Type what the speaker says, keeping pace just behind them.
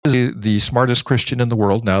is the smartest Christian in the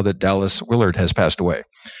world now that Dallas Willard has passed away.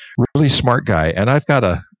 Really smart guy. And I've got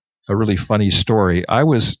a really funny story. I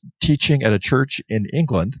was teaching at a church in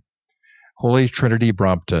England, Holy Trinity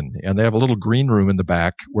Brompton, and they have a little green room in the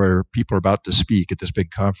back where people are about to speak at this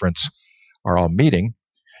big conference are all meeting.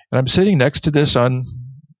 And I'm sitting next to this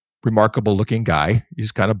unremarkable looking guy.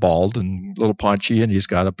 He's kind of bald and a little paunchy, and he's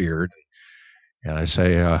got a beard. And I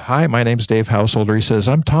say, hi, my name's Dave Householder. He says,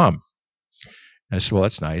 I'm Tom. I said, well,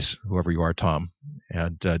 that's nice, whoever you are, Tom.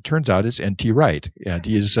 And turns out it's N.T. Wright. And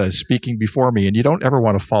he is speaking before me. And you don't ever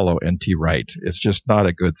want to follow N.T. Wright. It's just not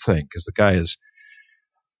a good thing because the guy he's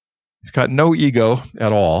got no ego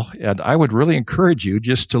at all. And I would really encourage you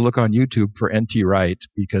just to look on YouTube for N.T. Wright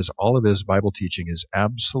because all of his Bible teaching is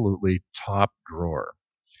absolutely top drawer.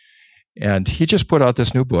 And he just put out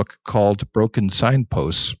this new book called Broken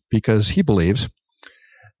Signposts because he believes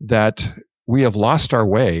that we have lost our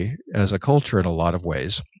way as a culture in a lot of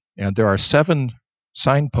ways. And there are 7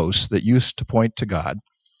 signposts that used to point to God.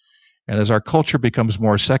 And as our culture becomes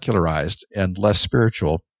more secularized and less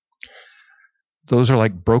spiritual, those are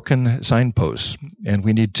like broken signposts. And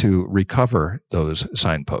we need to recover those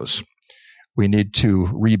signposts. We need to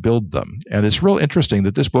rebuild them. And it's real interesting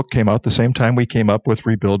that this book came out the same time we came up with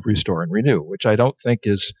Rebuild, Restore, and Renew, which I don't think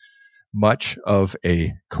is much of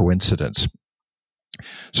a coincidence.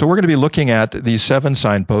 So we're going to be looking at these 7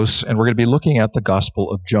 signposts, and we're going to be looking at the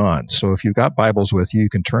Gospel of John. So if you've got Bibles with you, you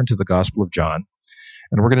can turn to the Gospel of John.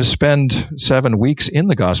 And we're going to spend 7 weeks in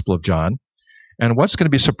the Gospel of John. And what's going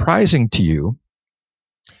to be surprising to you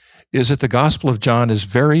is that the Gospel of John is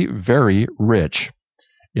very, very rich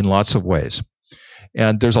in lots of ways.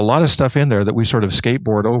 And there's a lot of stuff in there that we sort of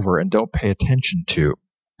skateboard over and don't pay attention to.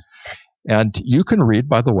 And you can read,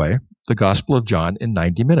 by the way, the Gospel of John in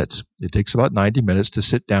 90 minutes. It takes about 90 minutes to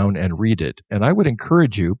sit down and read it. And I would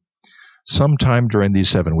encourage you sometime during these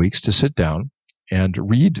 7 weeks to sit down and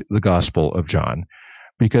read the Gospel of John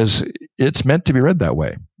because it's meant to be read that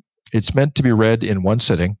way. It's meant to be read in one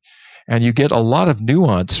sitting, and you get a lot of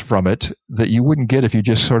nuance from it that you wouldn't get if you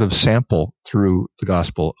just sort of sample through the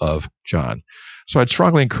Gospel of John. So I'd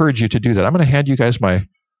strongly encourage you to do that. I'm going to hand you guys my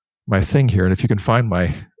thing here, and if you can find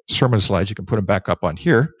my sermon slides, you can put them back up on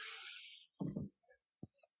here.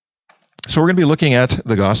 So we're going to be looking at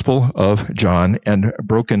the Gospel of John and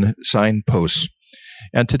broken signposts.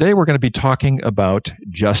 And today we're going to be talking about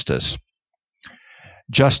justice.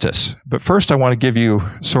 Justice. But first I want to give you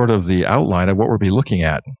sort of the outline of what we'll be looking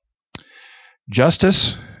at.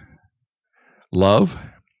 Justice, love,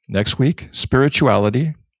 next week,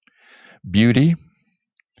 spirituality, beauty,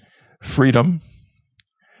 freedom,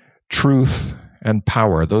 truth, and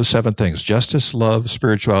power. Those 7 things. Justice, love,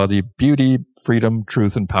 spirituality, beauty, freedom,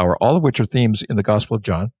 truth, and power. All of which are themes in the Gospel of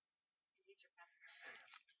John.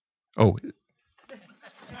 Oh.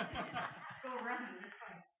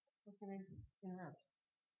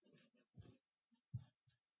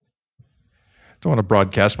 Don't want to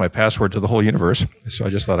broadcast my password to the whole universe, so I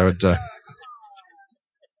just thought I would...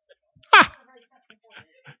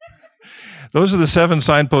 Those are the 7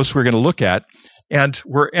 signposts we're going to look at. And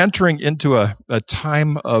we're entering into a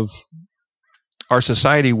time of our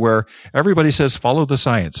society where everybody says, follow the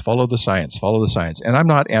science, follow the science, follow the science. And I'm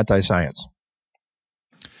not anti-science.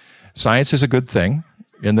 Science is a good thing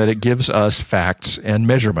in that it gives us facts and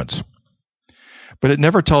measurements. But it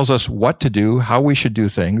never tells us what to do, how we should do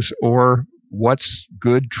things, or what's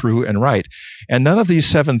good, true, and right. And none of these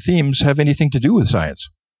 7 themes have anything to do with science.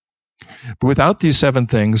 But without these 7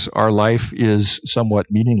 things, our life is somewhat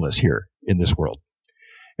meaningless here in this world.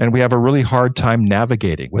 And we have a really hard time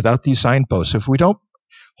navigating without these signposts. If we don't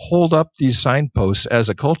hold up these signposts as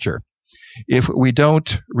a culture, if we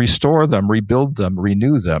don't restore them, rebuild them,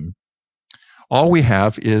 renew them, all we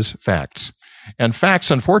have is facts. And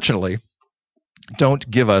facts, unfortunately, don't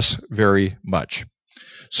give us very much.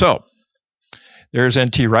 So, there's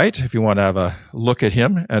N.T. Wright, if you want to have a look at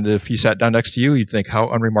him. And if he sat down next to you, you'd think, how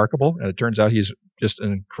unremarkable. And it turns out he's just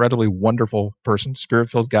an incredibly wonderful person,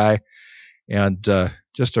 spirit-filled guy, and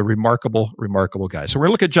just a remarkable, remarkable guy. So we're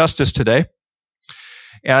going to look at justice today.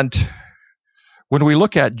 And when we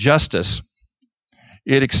look at justice,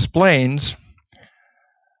 it explains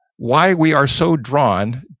why we are so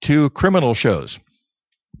drawn to criminal shows.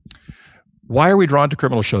 Why are we drawn to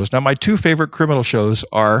criminal shows? Now, my 2 favorite criminal shows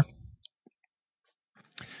are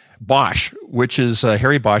Bosch, which is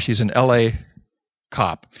Harry Bosch. He's an L.A.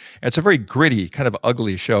 cop. And it's a very gritty, kind of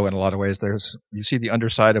ugly show in a lot of ways. You see the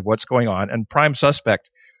underside of what's going on. And Prime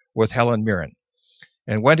Suspect with Helen Mirren.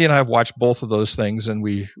 And Wendy and I have watched both of those things, and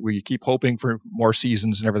we keep hoping for more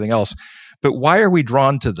seasons and everything else. But why are we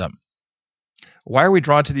drawn to them? Why are we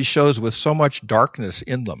drawn to these shows with so much darkness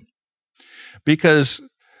in them? Because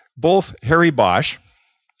both Harry Bosch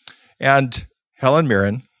and Helen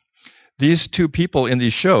Mirren, these two people in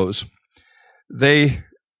these shows, they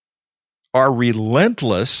are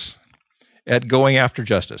relentless at going after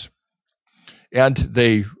justice. And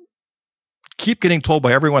they keep getting told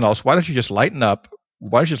by everyone else, why don't you just lighten up?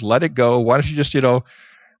 Why don't you just let it go? Why don't you just,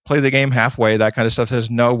 play the game halfway? That kind of stuff. Says,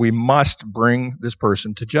 no, we must bring this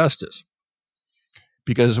person to justice.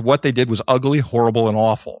 Because what they did was ugly, horrible, and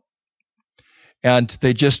awful. And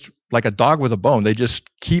they just, like a dog with a bone, they just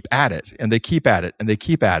keep at it, and they keep at it, and they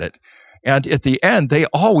keep at it. And at the end, they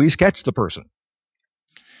always catch the person.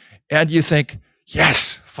 And you think,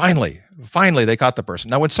 yes, finally they caught the person.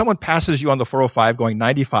 Now, when someone passes you on the 405 going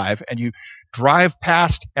 95 and you drive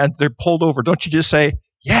past and they're pulled over, don't you just say,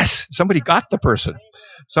 yes, somebody got the person.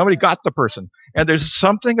 Somebody got the person. And there's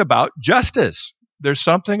something about justice. There's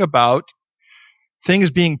something about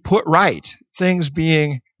things being put right, things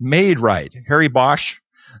being made right. Harry Bosch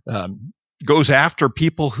goes after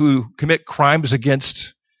people who commit crimes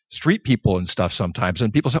against street people and stuff sometimes.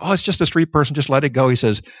 And people say, oh, it's just a street person, just let it go. He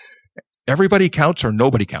says, everybody counts or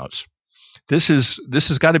nobody counts. This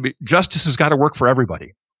has got to be, justice has got to work for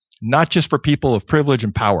everybody, not just for people of privilege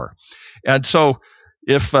and power. And so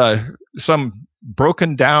if some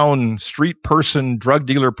broken down street person, drug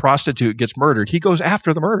dealer, prostitute gets murdered, he goes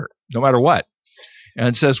after the murder, no matter what,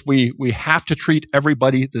 and says we have to treat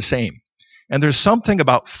everybody the same. And there's something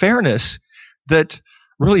about fairness that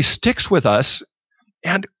really sticks with us,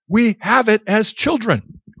 and we have it as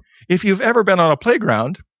children. If you've ever been on a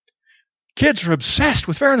playground, kids are obsessed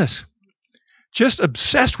with fairness, just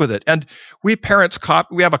obsessed with it. And we parents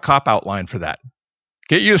we have a cop-out line for that.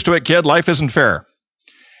 Get used to it, kid. Life isn't fair.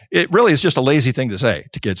 It really is just a lazy thing to say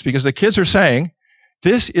to kids, because the kids are saying,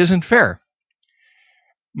 this isn't fair.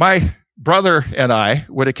 My brother and I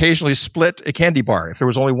would occasionally split a candy bar if there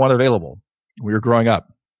was only one available when we were growing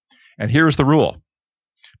up. And here's the rule.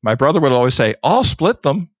 My brother would always say, I'll split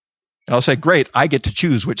them. And I'll say, great, I get to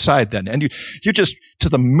choose which side then. And you just, to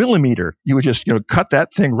the millimeter, you would just cut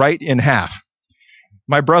that thing right in half.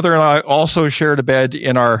 My brother and I also shared a bed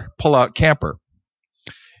in our pull-out camper.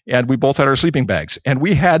 And we both had our sleeping bags. And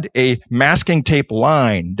we had a masking tape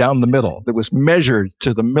line down the middle that was measured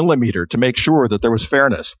to the millimeter to make sure that there was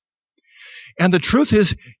fairness. And the truth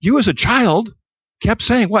is, you as a child kept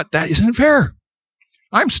saying, what, that isn't fair.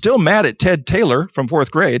 I'm still mad at Ted Taylor from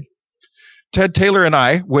 4th grade. Ted Taylor and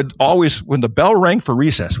I would always, when the bell rang for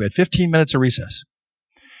recess, we had 15 minutes of recess.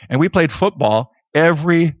 And we played football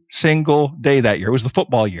every single day that year. It was the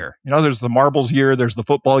football year. There's the marbles year, there's the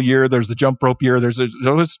football year, there's the jump rope year, there's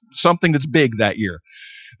something that's big that year.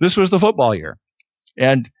 This was the football year.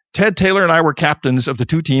 And Ted Taylor and I were captains of the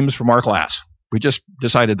two teams from our class. We just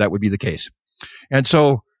decided that would be the case. And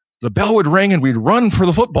so the bell would ring and we'd run for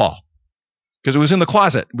the football because it was in the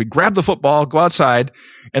closet. We'd grab the football, go outside,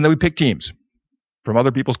 and then we'd pick teams from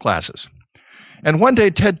other people's classes. And one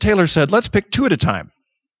day Ted Taylor said, let's pick two at a time.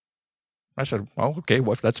 I said, well, okay,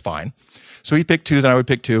 well, that's fine. So he picked two, then I would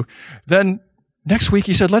pick two. Then next week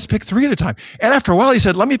he said, let's pick three at a time. And after a while he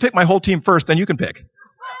said, let me pick my whole team first, then you can pick.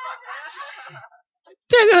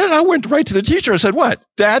 Then I went right to the teacher and said, what?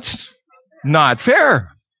 That's not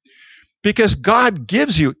fair. Because God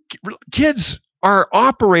gives you, kids are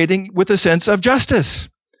operating with a sense of justice.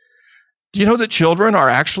 Do you know that children are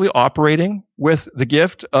actually operating with the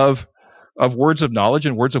gift of words of knowledge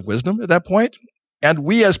and words of wisdom at that point? And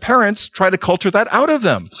we as parents try to culture that out of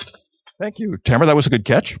them. Thank you, Tamara. That was a good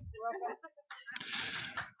catch.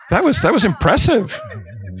 That was impressive.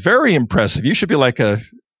 Very impressive. You should be like a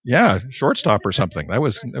shortstop or something. That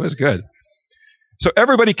was good. So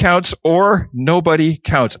everybody counts or nobody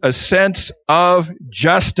counts. A sense of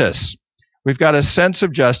justice. We've got a sense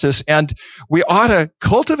of justice, and we ought to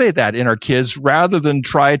cultivate that in our kids rather than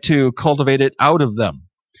try to cultivate it out of them.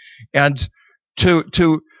 And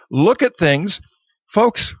to look at things.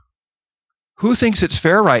 Folks, who thinks it's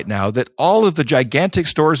fair right now that all of the gigantic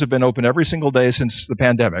stores have been open every single day since the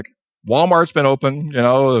pandemic? Walmart's been open,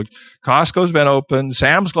 Costco's been open,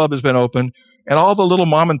 Sam's Club has been open, and all the little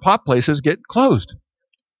mom and pop places get closed.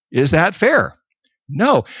 Is that fair?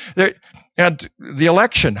 No. And the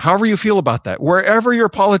election, however you feel about that, wherever your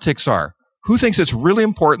politics are, who thinks it's really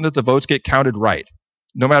important that the votes get counted right?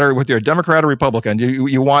 No matter whether you're a Democrat or Republican,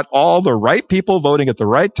 you want all the right people voting at the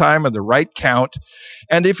right time and the right count.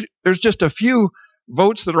 And if there's just a few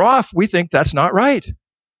votes that are off, we think that's not right.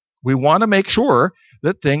 We want to make sure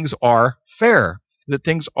that things are fair, that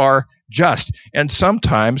things are just. And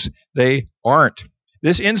sometimes they aren't.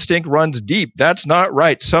 This instinct runs deep. That's not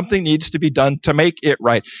right. Something needs to be done to make it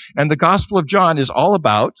right. And the Gospel of John is all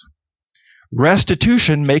about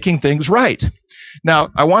restitution, making things right. Now,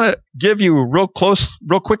 I want to give you real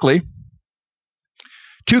quickly,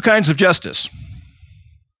 two kinds of justice.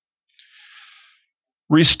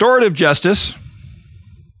 Restorative justice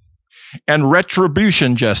and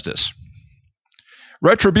retribution justice.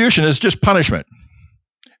 Retribution is just punishment.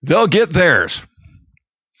 They'll get theirs.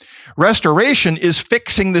 Restoration is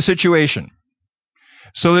fixing the situation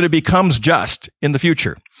so that it becomes just in the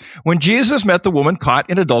future. When Jesus met the woman caught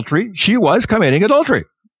in adultery, she was committing adultery.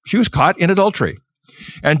 She was caught in adultery.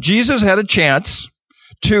 And Jesus had a chance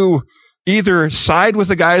to either side with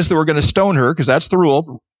the guys that were going to stone her, because that's the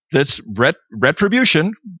rule. That's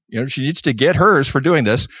retribution. She needs to get hers for doing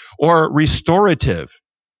this. Or restorative.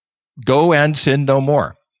 Go and sin no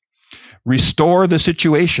more. Restore the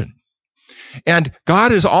situation. And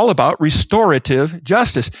God is all about restorative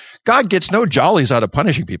justice. God gets no jollies out of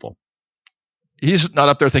punishing people. He's not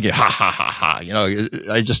up there thinking, ha, ha, ha, ha,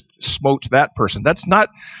 I just smote that person. That's not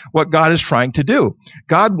what God is trying to do.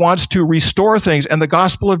 God wants to restore things, and the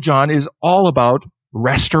Gospel of John is all about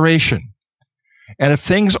restoration. And if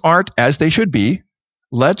things aren't as they should be,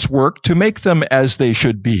 let's work to make them as they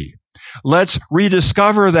should be. Let's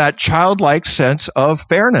rediscover that childlike sense of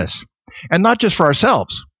fairness, and not just for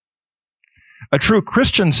ourselves. A true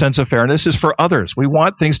Christian sense of fairness is for others. We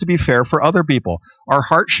want things to be fair for other people. Our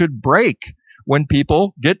heart should break when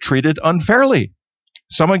people get treated unfairly.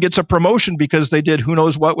 Someone gets a promotion because they did who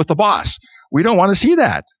knows what with the boss. We don't want to see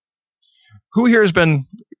that. Who here has been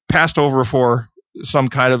passed over for some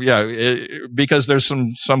kind of, because there's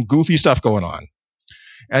some goofy stuff going on?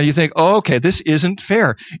 And you think, oh, okay, this isn't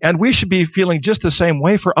fair. And we should be feeling just the same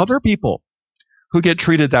way for other people who get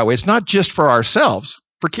treated that way. It's not just for ourselves.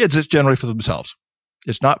 For kids, it's generally for themselves.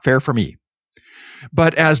 It's not fair for me.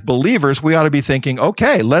 But as believers, we ought to be thinking,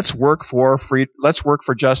 okay, let's work for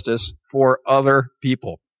justice for other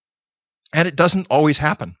people. And it doesn't always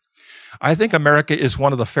happen. I think America is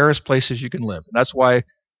one of the fairest places you can live. And that's why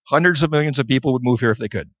hundreds of millions of people would move here if they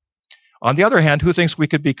could. On the other hand, who thinks we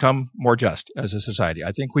could become more just as a society?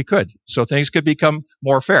 I think we could. So things could become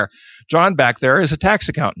more fair. John back there is a tax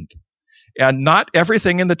accountant. And not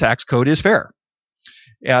everything in the tax code is fair.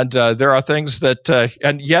 And there are things that,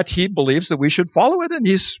 and yet he believes that we should follow it, and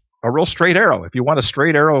he's a real straight arrow. If you want a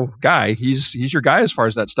straight arrow guy, he's your guy as far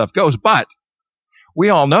as that stuff goes. But we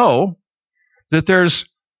all know that there's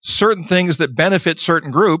certain things that benefit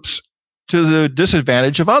certain groups to the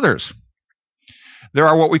disadvantage of others. There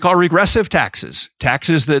are what we call regressive taxes,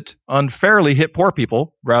 taxes that unfairly hit poor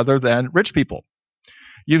people rather than rich people.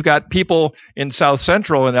 You've got people in South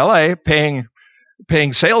Central in LA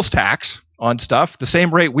paying sales tax on stuff, the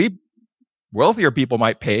same rate wealthier people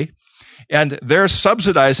might pay, and they're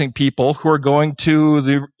subsidizing people who are going to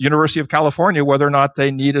the University of California whether or not they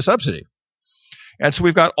need a subsidy. And so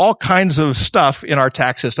we've got all kinds of stuff in our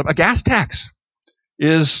tax system. A gas tax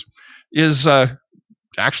is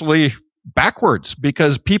actually backwards,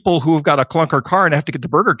 because people who have got a clunker car and have to get to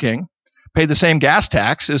Burger King pay the same gas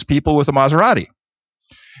tax as people with a Maserati.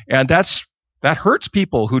 And that hurts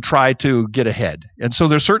people who try to get ahead. And so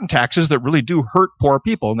there's certain taxes that really do hurt poor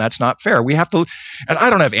people, and that's not fair. We have to, and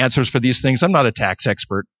I don't have answers for these things. I'm not a tax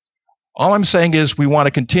expert. All I'm saying is we want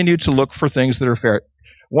to continue to look for things that are fair.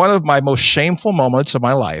 One of my most shameful moments of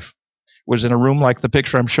my life was in a room like the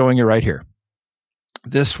picture I'm showing you right here.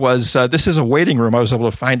 This is a waiting room. I was able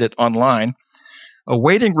to find it online. A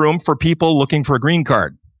waiting room for people looking for a green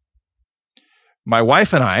card. My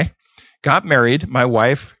wife and I got married. My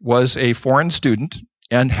wife was a foreign student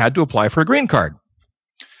and had to apply for a green card.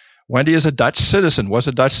 Wendy is was a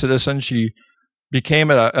Dutch citizen. She became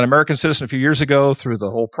an American citizen a few years ago through the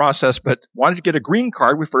whole process, but wanted to get a green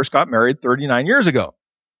card. We first got married 39 years ago.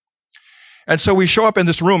 And so we show up in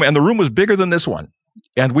this room, and the room was bigger than this one.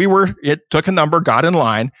 And it took a number, got in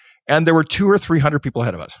line, and there were 200 or 300 people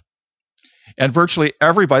ahead of us. And virtually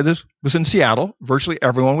everybody, this was in Seattle, virtually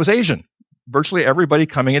everyone was Asian. Virtually everybody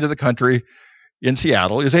coming into the country in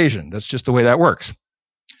Seattle is Asian. That's just the way that works.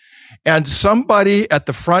 And somebody at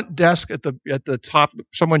the front desk at the top,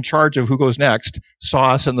 someone in charge of who goes next,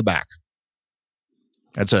 saw us in the back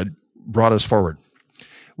and said, brought us forward.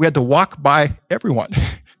 We had to walk by everyone.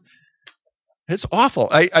 It's awful.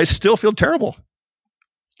 I still feel terrible.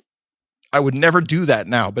 I would never do that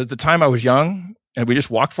now. But at the time I was young, and we just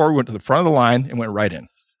walked forward, went to the front of the line, and went right in.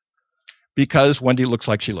 Because Wendy looks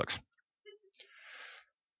like she looks.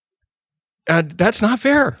 And that's not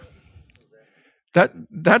fair.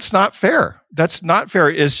 That's not fair. That's not fair.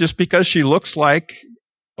 It's just because she looks like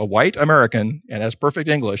a white American and has perfect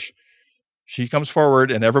English, She comes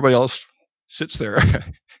forward and everybody else sits there.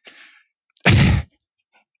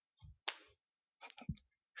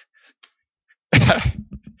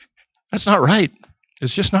 That's not right.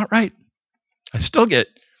 It's just not right.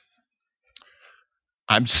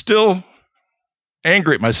 I'm still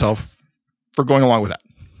angry at myself for going along with that.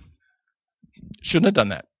 Shouldn't have done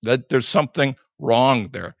that. There's something wrong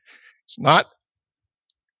there. It's not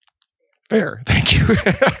fair. Thank you.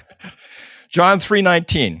 John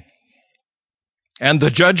 3:19. And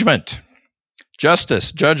the judgment,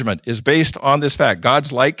 justice, judgment is based on this fact.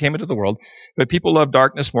 God's light came into the world, but people love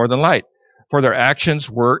darkness more than light, for their actions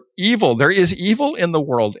were evil. There is evil in the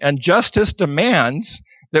world, and justice demands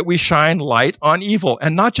that we shine light on evil,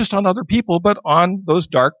 and not just on other people, but on those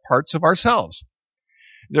dark parts of ourselves.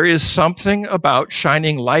 There is something about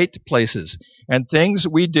shining light places, and things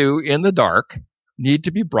we do in the dark need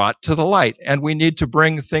to be brought to the light, and we need to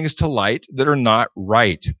bring things to light that are not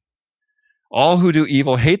right. All who do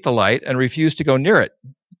evil hate the light and refuse to go near it,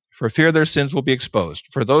 for fear their sins will be exposed.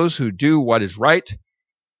 For those who do what is right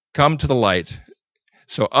come to the light,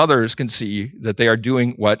 so others can see that they are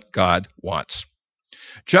doing what God wants.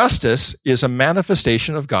 Justice is a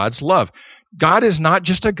manifestation of God's love. God is not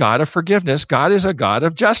just a God of forgiveness. God is a God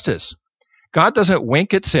of justice. God doesn't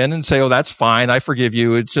wink at sin and say, oh, that's fine, I forgive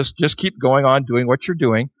you. It's just keep going on doing what you're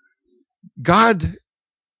doing. God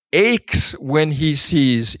aches when he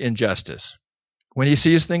sees injustice, when he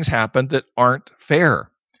sees things happen that aren't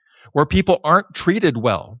fair, where people aren't treated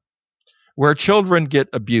well, where children get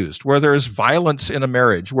abused, where there's violence in a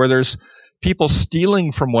marriage, where there's people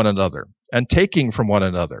stealing from one another and taking from one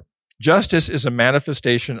another. Justice is a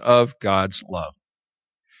manifestation of God's love.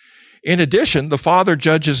 In addition, the Father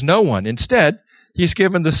judges no one. Instead, he's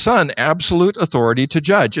given the Son absolute authority to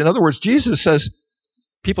judge. In other words, Jesus says,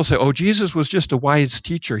 people say, oh, Jesus was just a wise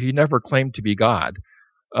teacher. He never claimed to be God.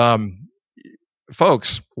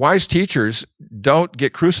 Folks, wise teachers don't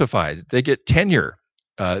get crucified. They get tenure.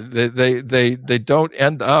 They don't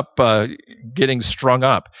end up getting strung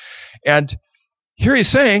up. And here he's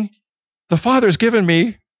saying, the Father's given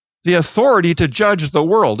me the authority to judge the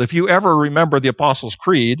world. If you ever remember the Apostles'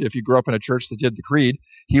 Creed, if you grew up in a church that did the Creed,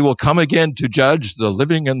 he will come again to judge the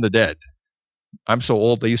living and the dead. I'm so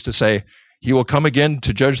old, they used to say, he will come again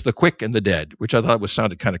to judge the quick and the dead, which I thought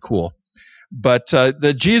sounded kind of cool. But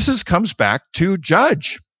that Jesus comes back to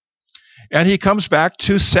judge. And he comes back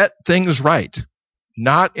to set things right.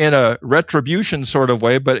 Not in a retribution sort of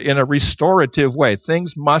way, but in a restorative way.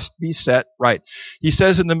 Things must be set right. He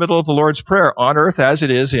says in the middle of the Lord's Prayer, on earth as it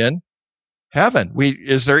is in heaven.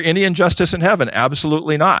 Is there any injustice in heaven?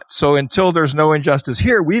 Absolutely not. So until there's no injustice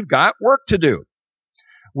here, we've got work to do.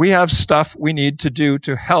 We have stuff we need to do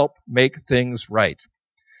to help make things right,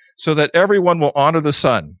 so that everyone will honor the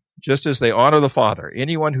Son, just as they honor the Father.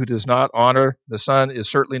 Anyone who does not honor the Son is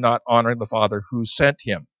certainly not honoring the Father who sent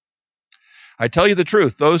him. I tell you the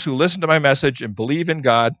truth, those who listen to my message and believe in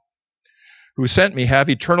God who sent me have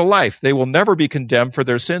eternal life. They will never be condemned for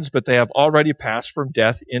their sins, but they have already passed from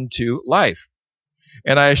death into life.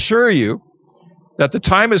 And I assure you that the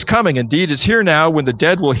time is coming, indeed it's here now, when the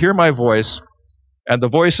dead will hear my voice and the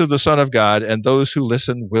voice of the Son of God, and those who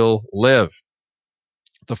listen will live.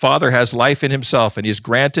 The Father has life in himself, and he's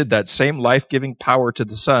granted that same life-giving power to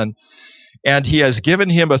the Son, and he has given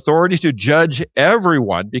him authority to judge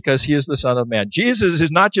everyone because he is the Son of Man. Jesus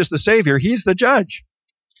is not just the Savior, he's the judge.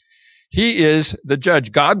 He is the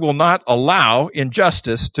judge. God will not allow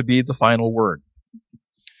injustice to be the final word.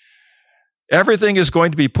 Everything is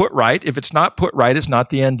going to be put right. If it's not put right, it's not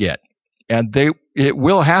the end yet. And it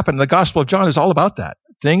will happen. The Gospel of John is all about that.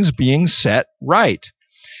 Things being set right.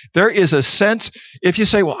 There is a sense, if you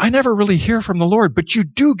say, well, I never really hear from the Lord, but you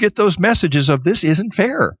do get those messages of this isn't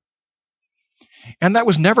fair. And that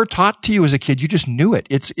was never taught to you as a kid. You just knew it.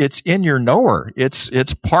 It's in your knower.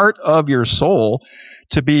 It's part of your soul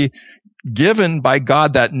to be given by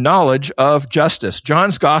God that knowledge of justice.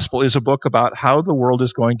 John's Gospel is a book about how the world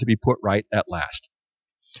is going to be put right at last.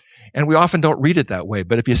 And we often don't read it that way.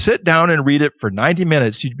 But if you sit down and read it for 90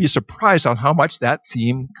 minutes, you'd be surprised on how much that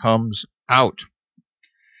theme comes out.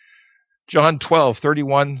 John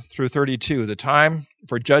 12:31 through 32, the time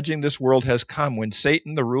for judging this world has come when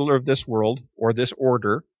Satan, the ruler of this world, or this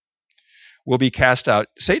order, will be cast out.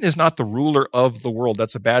 Satan is not the ruler of the world.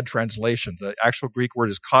 That's a bad translation. The actual Greek word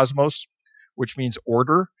is cosmos, which means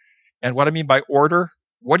order. And what I mean by order,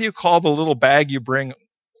 what do you call the little bag you bring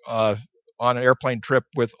on an airplane trip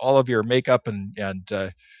with all of your makeup and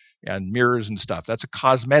mirrors and stuff? That's a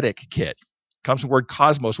cosmetic kit. It comes from the word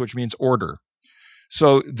cosmos, which means order.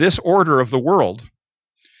 So this order of the world,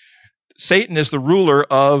 Satan is the ruler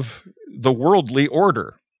of the worldly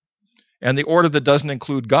order. and the order that doesn't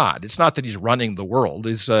include God. It's not that he's running the world.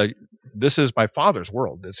 This is my Father's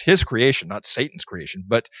world. It's his creation, not Satan's creation.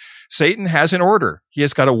 But Satan has an order. He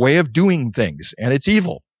has got a way of doing things, and it's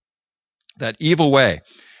evil. That evil way.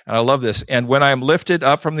 And I love this. And when I am lifted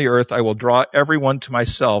up from the earth, I will draw everyone to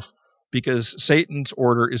myself, because Satan's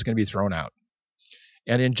order is going to be thrown out.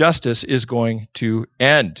 And injustice is going to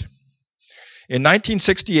end. In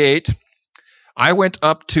 1968, I went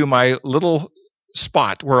up to my little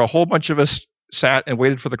spot where a whole bunch of us sat and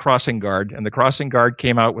waited for the crossing guard, and the crossing guard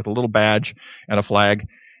came out with a little badge and a flag,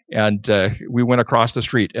 and we went across the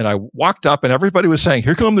street. And I walked up, and everybody was saying,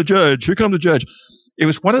 "Here come the judge, here come the judge." It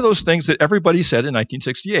was one of those things that everybody said in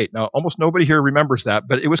 1968. Now, almost nobody here remembers that,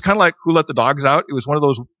 but it was kind of like "Who Let the Dogs Out?" It was one of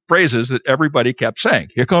those phrases that everybody kept saying.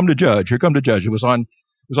 "Here come the judge, here come the judge." It was on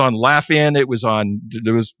Laugh-In. There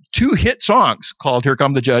was 2 hit songs called "Here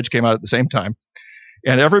Come the Judge" came out at the same time.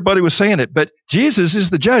 And everybody was saying it, but Jesus is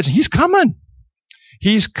the judge. He's coming.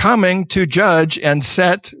 He's coming to judge and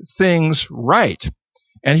set things right.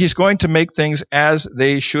 And he's going to make things as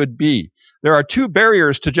they should be. There are 2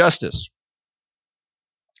 barriers to justice.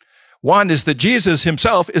 One is that Jesus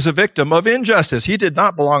himself is a victim of injustice. He did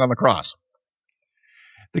not belong on the cross.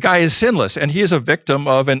 The guy is sinless, and he is a victim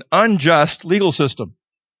of an unjust legal system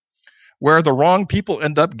where the wrong people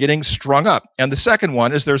end up getting strung up. And the second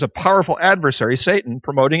one is there's a powerful adversary, Satan,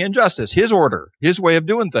 promoting injustice, his order, his way of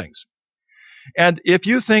doing things. And if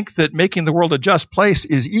you think that making the world a just place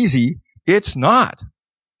is easy, it's not.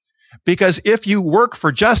 Because if you work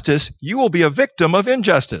for justice, you will be a victim of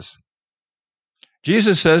injustice.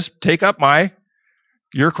 Jesus says, "Take up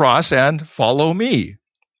your cross and follow me."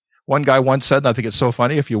 One guy once said, and I think it's so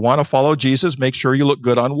funny, if you want to follow Jesus, make sure you look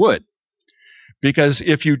good on wood. Because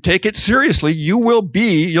if you take it seriously, you'll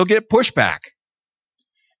get pushback.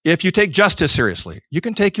 If you take justice seriously, you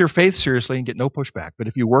can take your faith seriously and get no pushback. But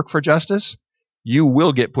if you work for justice, you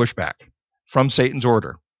will get pushback from Satan's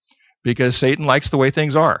order. Because Satan likes the way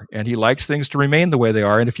things are, and he likes things to remain the way they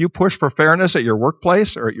are. And if you push for fairness at your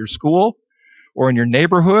workplace or at your school or in your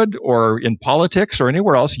neighborhood or in politics or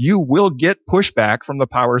anywhere else, you will get pushback from the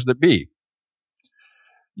powers that be.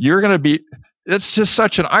 It's just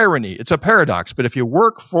such an irony. It's a paradox. But if you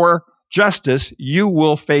work for justice, you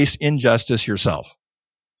will face injustice yourself.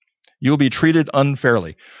 You'll be treated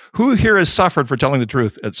unfairly. Who here has suffered for telling the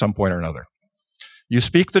truth at some point or another? You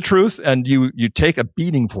speak the truth and you take a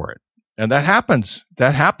beating for it. And that happens.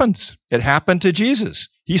 That happens. It happened to Jesus.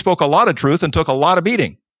 He spoke a lot of truth and took a lot of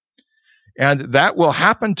beating. And that will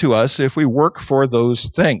happen to us if we work for those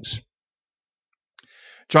things.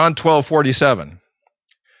 John 12:47.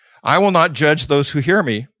 "I will not judge those who hear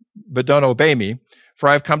me, but don't obey me, for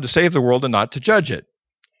I have come to save the world and not to judge it."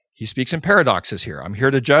 He speaks in paradoxes here. I'm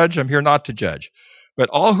here to judge, I'm here not to judge. "But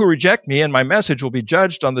all who reject me and my message will be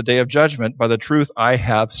judged on the day of judgment by the truth I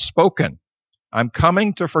have spoken." I'm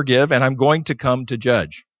coming to forgive, and I'm going to come to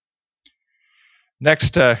judge.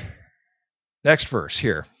 Next verse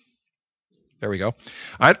here. There we go.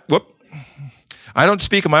 I don't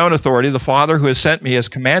speak of my own authority. The Father who has sent me has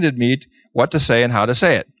commanded me what to say and how to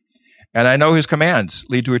say it. And I know his commands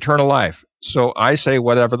lead to eternal life. So I say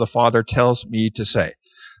whatever the Father tells me to say.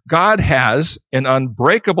 God has an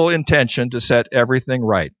unbreakable intention to set everything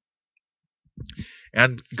right.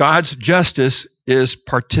 And God's justice is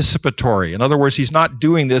participatory. In other words, he's not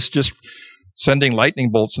doing this just sending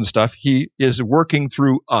lightning bolts and stuff. He is working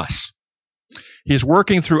through us. He's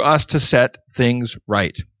working through us to set things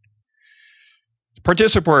right.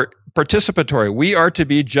 Participatory. We are to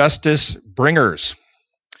be justice bringers.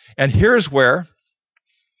 And here's where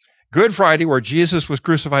Good Friday, where Jesus was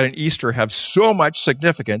crucified, and Easter have so much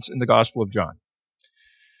significance in the Gospel of John.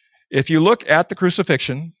 If you look at the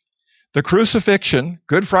crucifixion,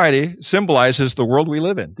 Good Friday, symbolizes the world we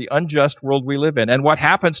live in, the unjust world we live in, and what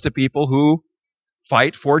happens to people who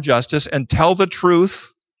fight for justice and tell the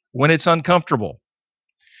truth when it's uncomfortable.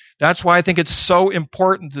 That's why I think it's so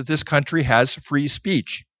important that this country has free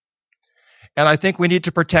speech. And I think we need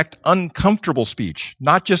to protect uncomfortable speech,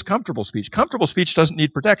 not just comfortable speech. Comfortable speech doesn't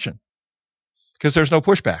need protection because there's no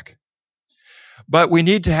pushback. But we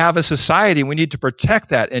need to have a society, we need to protect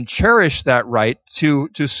that and cherish that right to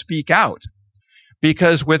speak out.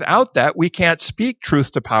 Because without that, we can't speak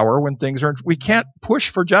truth to power when things are, we can't push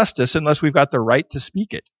for justice unless we've got the right to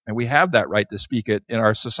speak it. And we have that right to speak it in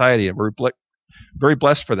our society, and we're very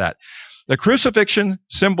blessed for that. The crucifixion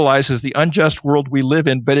symbolizes the unjust world we live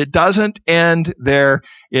in, but it doesn't end there.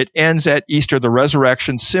 It ends at Easter. The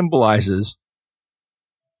resurrection symbolizes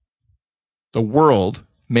the world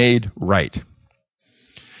made right.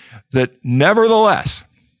 That nevertheless,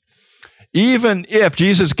 even if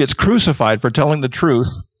Jesus gets crucified for telling the truth,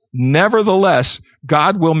 Nevertheless,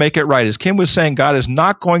 God will make it right. As Kim was saying, God is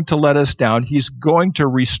not going to let us down. He's going to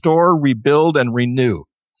restore, rebuild, and renew.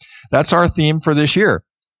 That's our theme for this year.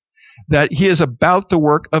 That he is about the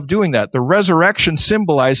work of doing that. The resurrection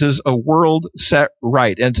symbolizes a world set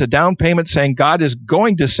right. And it's a down payment saying God is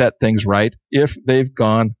going to set things right if they've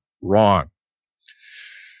gone wrong.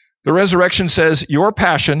 The resurrection says your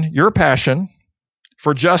passion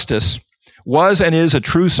for justice was and is a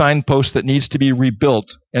true signpost that needs to be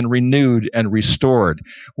rebuilt and renewed and restored.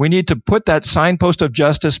 We need to put that signpost of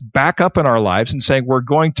justice back up in our lives and saying we're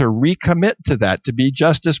going to recommit to that, to be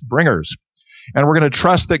justice bringers. And we're going to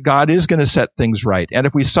trust that God is going to set things right. And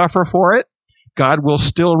if we suffer for it, God will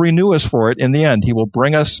still renew us for it in the end. He will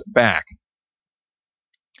bring us back.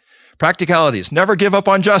 Practicalities. Never give up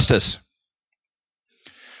on justice.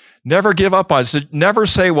 Never give up on it. Never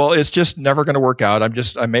say, well, it's just never going to work out.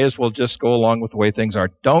 I may as well just go along with the way things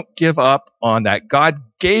are. Don't give up on that. God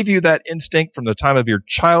gave you that instinct from the time of your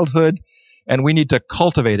childhood, and we need to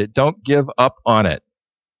cultivate it. Don't give up on it.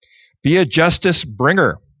 Be a justice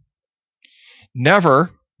bringer.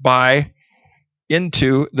 Never buy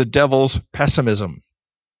into the devil's pessimism.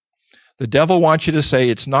 The devil wants you to say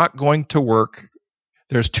it's not going to work.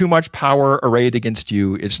 There's too much power arrayed against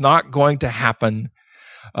you. It's not going to happen.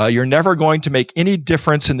 You're never going to make any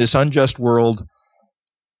difference in this unjust world.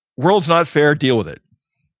 World's not fair. Deal with it.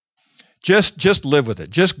 Just live with it.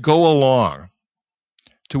 Just go along.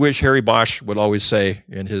 To which Harry Bosch would always say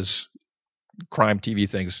in his crime TV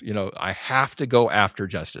things, I have to go after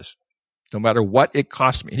justice, no matter what it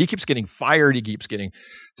costs me. And he keeps getting fired. He keeps getting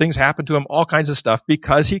things happen to him, all kinds of stuff,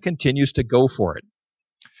 because he continues to go for it.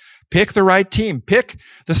 Pick the right team. Pick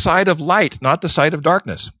the side of light, not the side of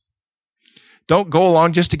darkness. Don't go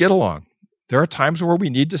along just to get along. There are times where we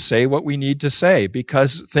need to say what we need to say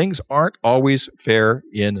because things aren't always fair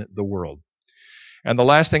in the world. And the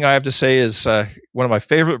last thing I have to say is one of my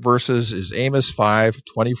favorite verses is Amos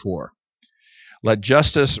 5:24. Let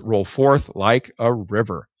justice roll forth like a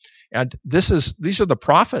river. And these are the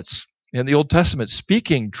prophets in the Old Testament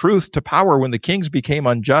speaking truth to power when the kings became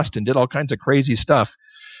unjust and did all kinds of crazy stuff.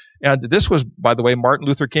 And this was, by the way, Martin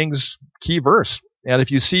Luther King's key verse. And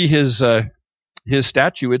if you see his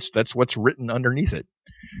statue, that's what's written underneath it.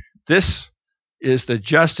 This is the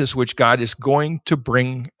justice which God is going to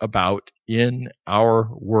bring about in our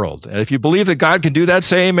world. And if you believe that God can do that,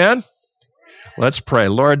 say amen. Let's pray.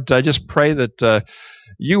 Lord, I just pray that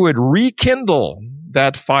you would rekindle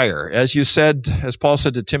that fire. As you said, as Paul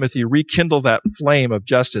said to Timothy, rekindle that flame of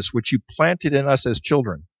justice which you planted in us as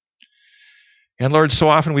children. And Lord, so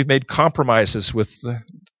often we've made compromises with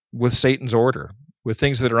Satan's order, with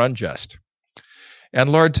things that are unjust. And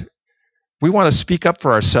Lord, we want to speak up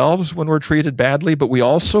for ourselves when we're treated badly, but we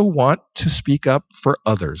also want to speak up for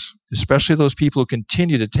others, especially those people who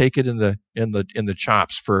continue to take it in the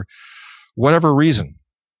chops for whatever reason.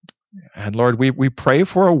 And Lord, we pray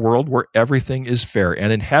for a world where everything is fair.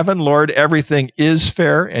 And in heaven, Lord, everything is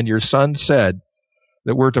fair. And your Son said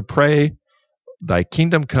that we're to pray, thy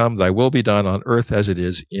kingdom come, thy will be done on earth as it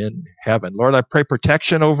is in heaven. Lord, I pray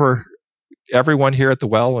protection over everyone here at the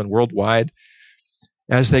Well and worldwide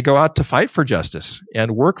as they go out to fight for justice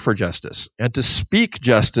and work for justice and to speak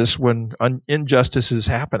justice when injustice is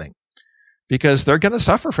happening, because they're going to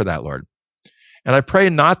suffer for that, Lord. And I pray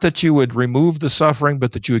not that you would remove the suffering,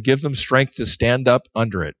 but that you would give them strength to stand up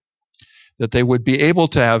under it, that they would be able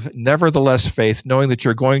to have nevertheless faith, knowing that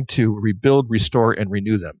you're going to rebuild, restore, and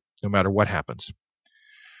renew them, no matter what happens.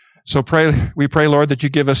 So we pray, Lord, that you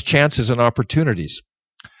give us chances and opportunities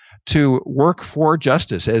to work for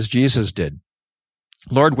justice as Jesus did.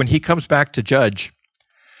 Lord, when he comes back to judge,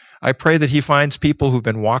 I pray that he finds people who've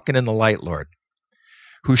been walking in the light, Lord,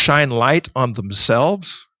 who shine light on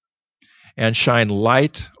themselves and shine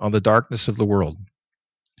light on the darkness of the world.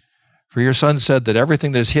 For your Son said that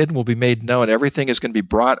everything that is hidden will be made known. Everything is going to be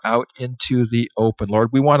brought out into the open. Lord,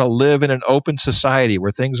 we want to live in an open society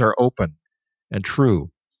where things are open and true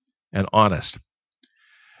and honest.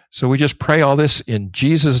 So we just pray all this in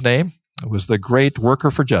Jesus' name, who was the great worker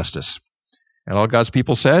for justice. And all God's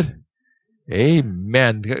people said,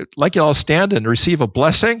 amen. I'd like you all stand and receive a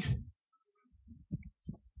blessing.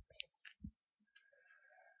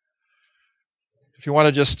 If you want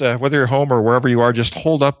to just, whether you're home or wherever you are, just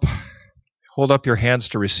hold up your hands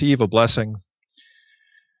to receive a blessing.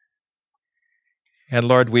 And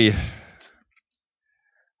Lord, we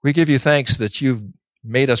give you thanks that you've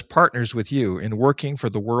made us partners with you in working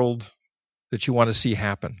for the world that you want to see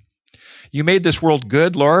happen. You made this world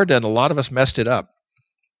good, Lord, and a lot of us messed it up.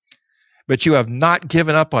 But you have not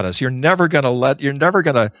given up on us. You're never going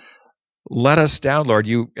to let us down, Lord.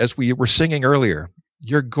 You, as we were singing earlier,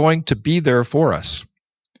 you're going to be there for us.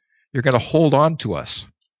 You're going to hold on to us.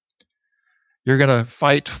 You're going to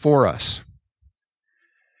fight for us.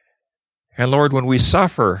 And Lord, when we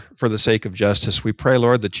suffer for the sake of justice, we pray,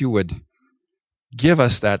 Lord, that you would give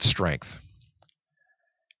us that strength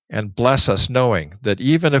and bless us knowing that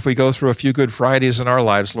even if we go through a few Good Fridays in our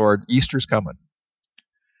lives, Lord, Easter's coming.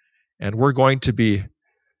 And we're going to be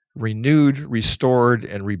renewed, restored,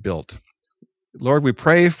 and rebuilt. Lord, we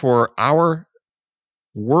pray for our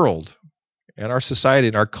world and our society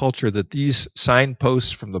and our culture that these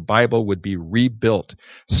signposts from the Bible would be rebuilt,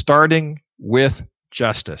 starting with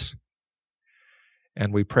justice.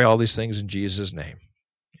 And we pray all these things in Jesus' name.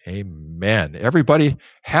 Amen. Everybody,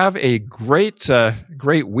 have a great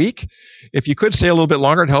week. If you could stay a little bit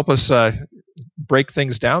longer and help us break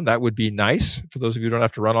things down, that would be nice for those of you who don't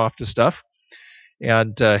have to run off to stuff.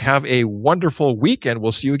 And have a wonderful week, and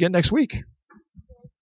we'll see you again next week.